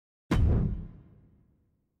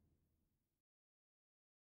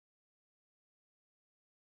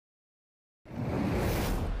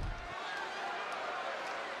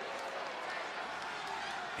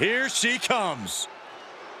Here she comes.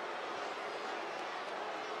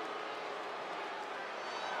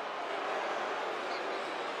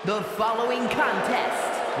 The following contest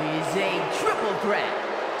is a triple threat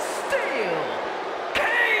steel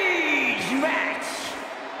cage match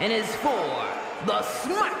and is for the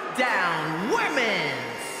SmackDown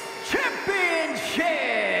Women's Championship.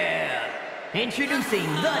 Introducing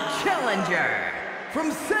the challenger from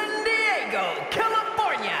San Diego,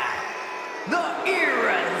 California, the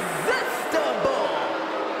Irresistible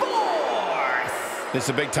Force. This is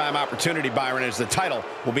a big-time opportunity, Byron, as the title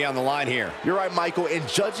will be on the line here. You're right, Michael, and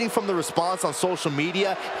judging from the response on social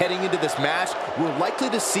media heading into this match, we're likely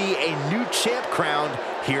to see a new champ crowned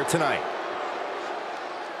here tonight.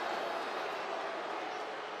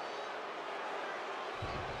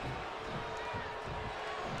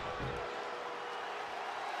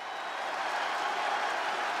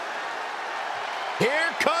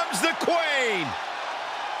 Here comes the Queen.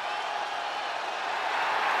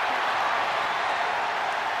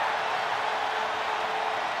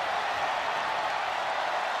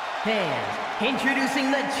 And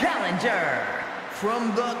introducing the challenger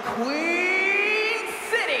from the Queen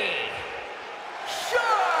City,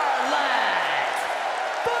 Charlotte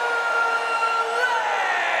Flair.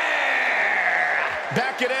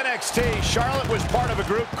 Back at NXT, Charlotte was part of a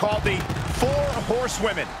group called the Four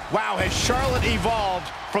Horsewomen. Wow, has Charlotte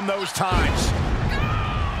evolved from those times.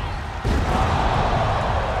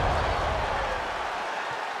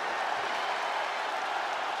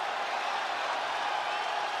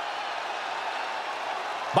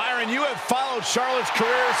 Byron, you have followed Charlotte's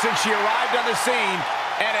career since she arrived on the scene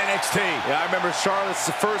at NXT. Yeah, I remember Charlotte's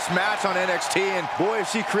first match on NXT, and boy, has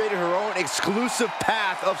she created her own exclusive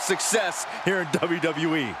path of success here in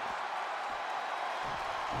WWE.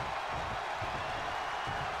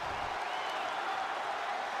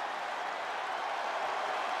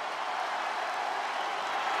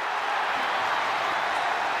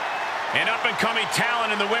 An up-and-coming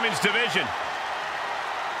talent in the women's division.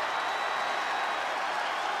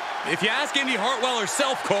 If you ask Indi Hartwell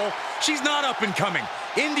herself, Cole, she's not up and coming.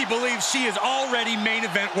 Indi believes she is already main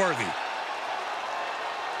event worthy.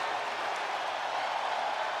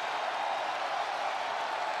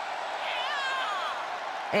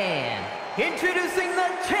 And introducing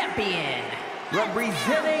the champion,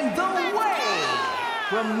 representing the way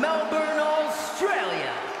from Melbourne,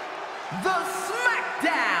 Australia, the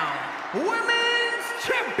SmackDown Women's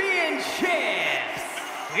Championships,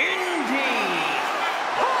 Indi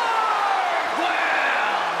Hartwell.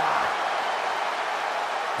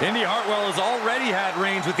 Indi Hartwell has already had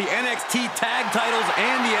reigns with the NXT Tag Titles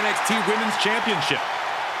and the NXT Women's Championship.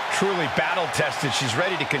 Truly battle-tested. She's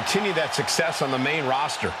ready to continue that success on the main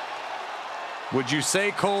roster. Would you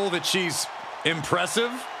say, Cole, that she's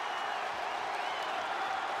impressive?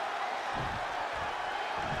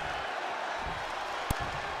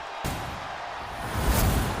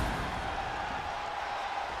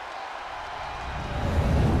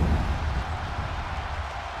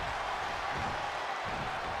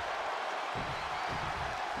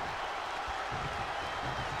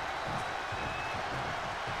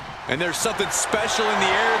 And there's something special in the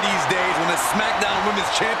air these days when the SmackDown Women's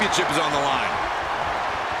Championship is on the line.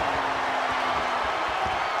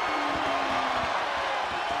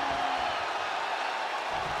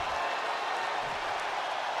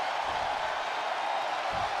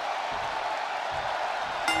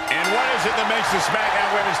 And what is it that makes the SmackDown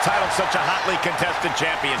Women's title such a hotly contested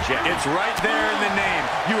championship? It's right there in the name.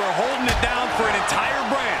 You are holding it down for an entire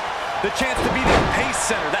brand. The chance to be that pace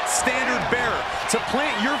setter, that standard bearer, to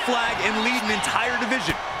plant your flag and lead an entire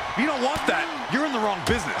division. If you don't want that, you're in the wrong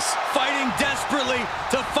business. Fighting desperately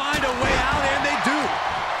to find a way out, and they do.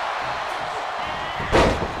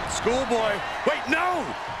 Schoolboy. Wait, no!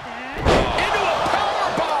 Into a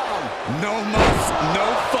powerbomb! No muss, no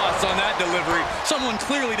fuss on that delivery. Someone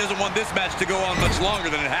clearly doesn't want this match to go on much longer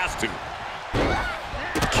than it has to.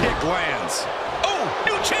 Kick lands. Oh,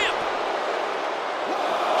 new champ!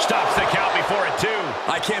 Stops the count before it, too.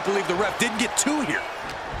 I can't believe the ref didn't get two here.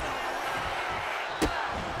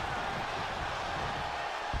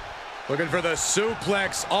 Looking for the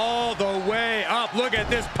suplex all the way up. Look at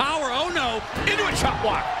this power. Oh, no. Into a chop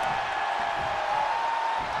block.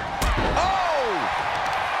 Oh!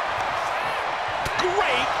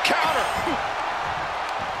 Great counter.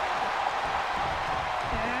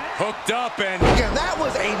 Hooked up and... Yeah, that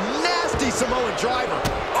was a nasty Samoan driver.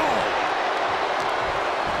 Oh!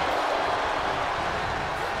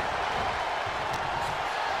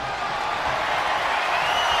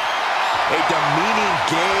 A demeaning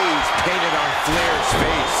gaze painted on Flair's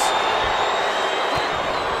face.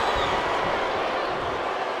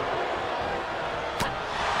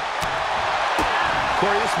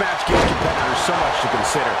 Corey, this match gives competitors so much to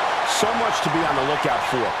consider, so much to be on the lookout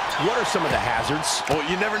for. What are some of the hazards? Well,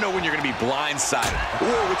 you never know when you're going to be blindsided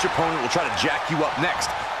or which opponent will try to jack you up next.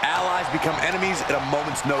 Allies become enemies at a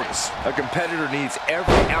moment's notice. A competitor needs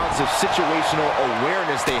every ounce of situational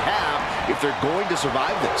awareness they have if they're going to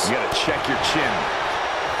survive this. You got to check your chin.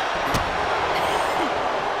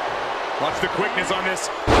 Watch the quickness on this.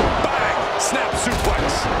 Bang! Snap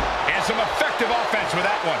suplex. And some effective offense with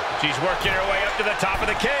that one. She's working her way up to the top of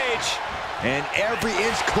the cage. And every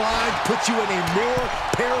inch climbed puts you in a more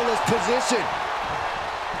perilous position.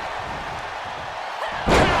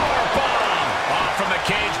 Powerbomb! Off from the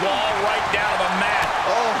cage wall, right down to the mat.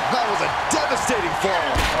 Oh, that was a devastating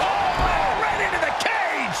fall. Oh, right into the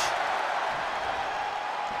cage!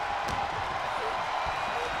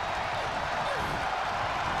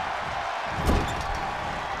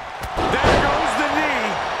 There goes the knee.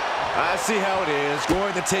 I see how it is.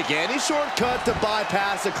 Going to take any shortcut to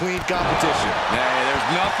bypass a clean competition. Hey,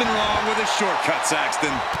 there's nothing wrong with a shortcut,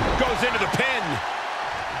 Saxton. Goes into the pin.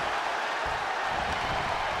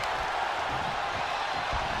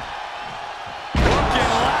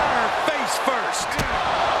 Looking ladder face first.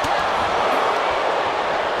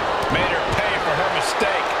 Made her pay for her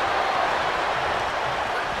mistake.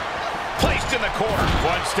 Placed in the corner.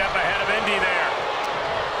 One step ahead of Indi there.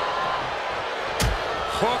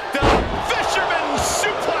 Hooked up. Fisherman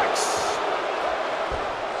suplex.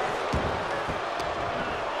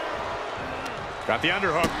 Got the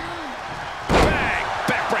underhook. Bang!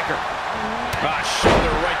 Backbreaker. Ah,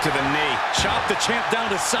 shoulder right to the knee. Chopped the champ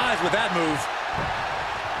down to size with that move.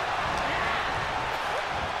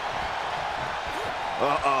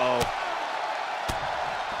 Uh-oh.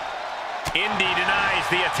 Indi denies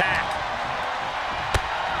the attack.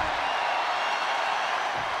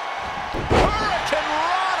 Hurricane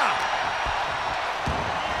Rana.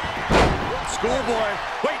 Schoolboy.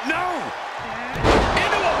 Wait, no!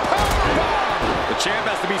 Into a powerbomb. The champ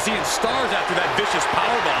has to be seeing stars after that vicious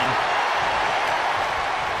powerbomb.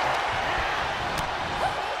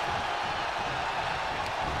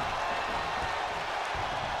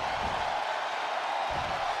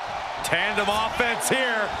 Tandem offense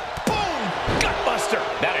here. Boom! Gutbuster.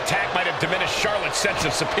 That attack might have diminished Charlotte's sense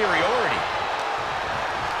of superiority.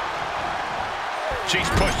 She's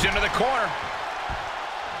pushed into the corner.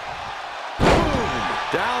 Boom!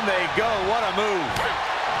 Down they go. What a move.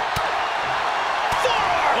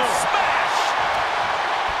 Forearm smash!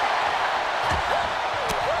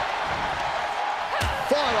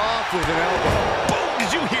 Fought off with an elbow. Boom!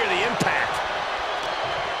 Did you hear the impact?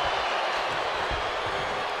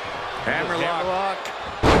 Hammerlock.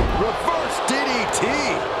 Reverse DDT.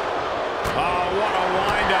 Oh, what a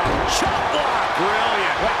wind-up. Chop block.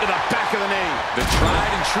 Brilliant. Right to the back of the knee. The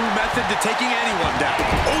tried and true method to taking anyone down.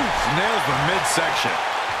 Oof! Nails the midsection.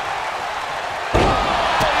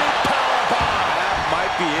 Powerbomb. That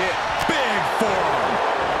might be it. Big forearm.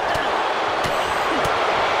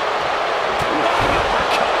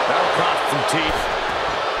 That'll cost some teeth.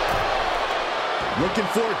 Looking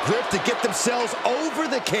for a grip to get themselves over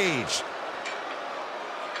the cage.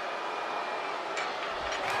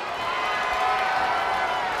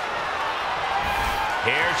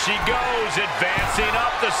 Here she goes, advancing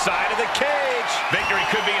up the side of the cage. Victory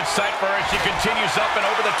could be in sight for her as she continues up and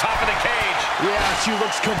over the top of the cage. Yeah, she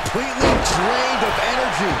looks completely drained of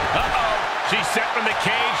energy. Uh-oh. She's set from the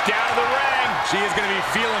cage down to the ring. She is going to be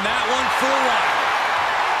feeling that one for a while.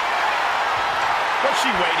 What's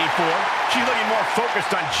she waiting for? She's looking more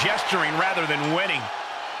focused on gesturing rather than winning.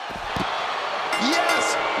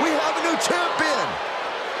 Yes, we have a new champion.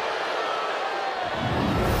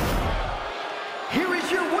 Here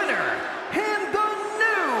is your winner, and the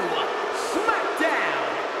new SmackDown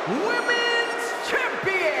Women's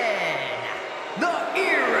Champion, the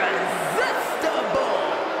Irresistible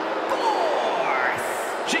Force.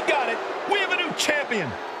 She got it. We have a new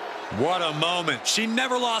champion. What a moment. She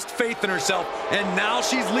never lost faith in herself, and now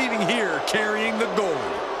she's leaving here carrying the gold.